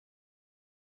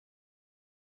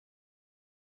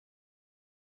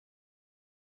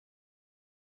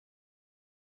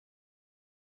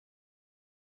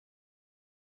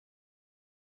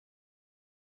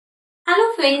Hello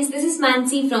friends, this is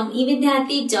Mansi from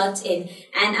evidyarthi.in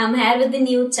and I'm here with the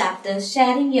new chapter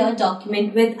sharing your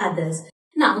document with others.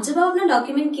 Now, जब आप अपना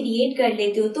document create कर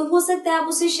लेते हो सकता है आप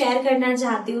उसे शेयर करना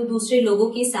चाहते हो दूसरे लोगों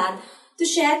के साथ। तो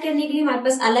शेयर करने के लिए हमारे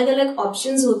पास अलग अलग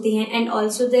ऑप्शंस होते हैं and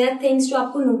also there are things जो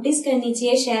आपको नोटिस करनी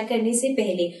चाहिए शेयर करने से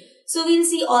पहले। So we'll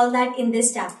see all that in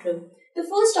this chapter. The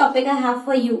first topic I have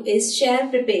for you is share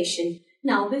preparation.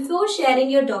 Now before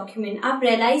sharing your document आप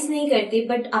रियलाइज नहीं करते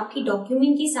बट आपकी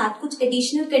डॉक्यूमेंट के साथ कुछ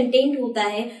एडिशनल कंटेंट होता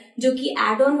है जो कि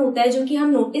एड ऑन होता है जो कि हम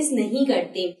नोटिस नहीं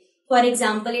करते। For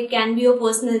example it can be your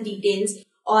personal details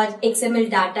और XML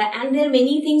data and there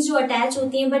many things जो अटैच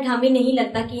होती हैं बट हमें नहीं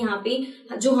लगता कि यहाँ पे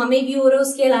जो हमें व्यू हो रहा है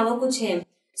उसके अलावा कुछ है।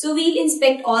 So we'll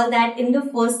inspect all that in the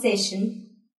first session.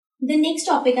 The next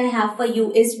topic I have for you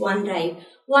is OneDrive.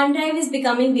 OneDrive is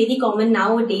becoming very common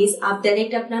nowadays. आप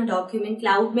डायरेक्ट अपना डॉक्यूमेंट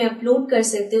क्लाउड में अपलोड कर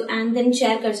सकते हो एंड देन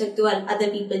शेयर कर सकते हो other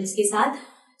peoples के साथ।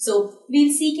 सो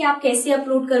वील सी कि आप कैसे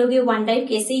अपलोड करोगे, OneDrive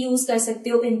कैसे यूज कर सकते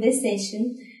हो in this session.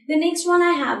 The next one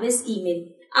I have is email.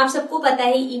 आप सबको पता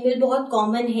है ईमेल बहुत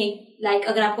कॉमन है। लाइक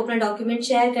अगर आपको अपना डॉक्यूमेंट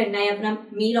शेयर करना है, अपना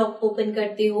मेल ओपन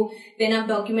करते हो, देन आप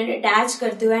डॉक्यूमेंट अटैच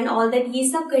करते हो एंड ऑल दैट, ये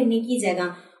सब करने की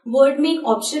जगह वर्ड में एक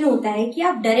ऑप्शन होता है कि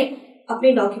आप डायरेक्ट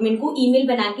अपने डॉक्यूमेंट को ईमेल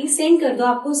बना के सेंड कर दो।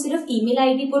 आपको सिर्फ ईमेल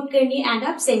आईडी पुट करनी है एंड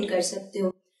आप सेंड कर सकते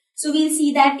हो। So we'll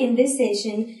see that in this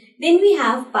session. Then we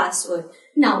have password.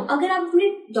 Now अगर आप अपने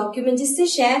डॉक्यूमेंट जिससे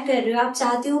शेयर कर रहे हो आप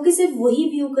चाहते हो कि सिर्फ वही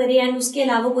व्यू करे एंड उसके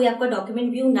अलावा कोई आपका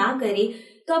डॉक्यूमेंट व्यू ना करे,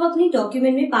 तो आप अपनी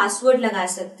डॉक्यूमेंट में पासवर्ड लगा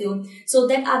सकते हो सो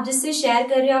दैट आप जिससे शेयर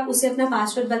कर रहे हो आप उसे अपना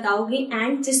पासवर्ड बताओगे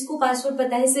एंड जिसको पासवर्ड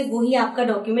पता है सिर्फ वही आपका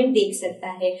डॉक्यूमेंट देख सकता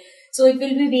है। So it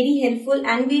will be very helpful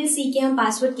and we'll सी कि हम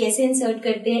पासवर्ड कैसे इंसर्ट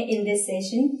करते हैं in this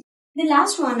session. The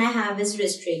last one I have is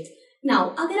restrict. Now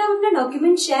अगर आप अपना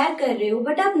डॉक्यूमेंट शेयर कर रहे हो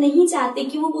बट आप नहीं चाहते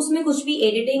कि वो उसमें कुछ भी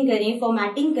एडिटिंग करें,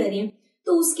 फॉर्मेटिंग करें,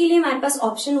 तो उसके लिए हमारे पास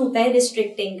ऑप्शन होता है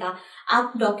रिस्ट्रिक्टिंग का।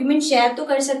 आप डॉक्यूमेंट शेयर तो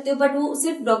कर सकते हो बट वो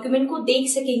सिर्फ डॉक्यूमेंट को देख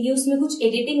सकेंगे, उसमें कुछ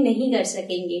एडिटिंग नहीं कर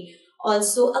सकेंगे।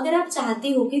 ऑल्सो अगर आप चाहते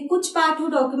हो कि कुछ पार्ट हो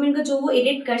डॉक्यूमेंट का जो वो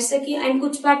एडिट कर सके एंड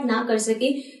कुछ पार्ट ना कर सके,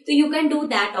 तो you can do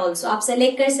that also. आप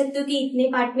सेलेक्ट कर सकते हो कि इतने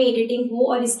पार्ट में एडिटिंग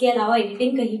हो और इसके अलावा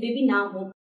एडिटिंग कहीं पे भी ना हो,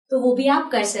 तो वो भी आप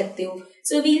कर सकते हो।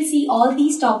 So we'll see all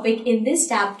these topics in this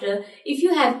chapter. If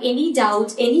you have any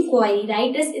doubts, any query,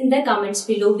 write us in the comments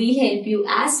below. We'll help you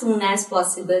as soon as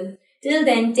possible. Till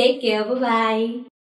then, take care. Bye-bye.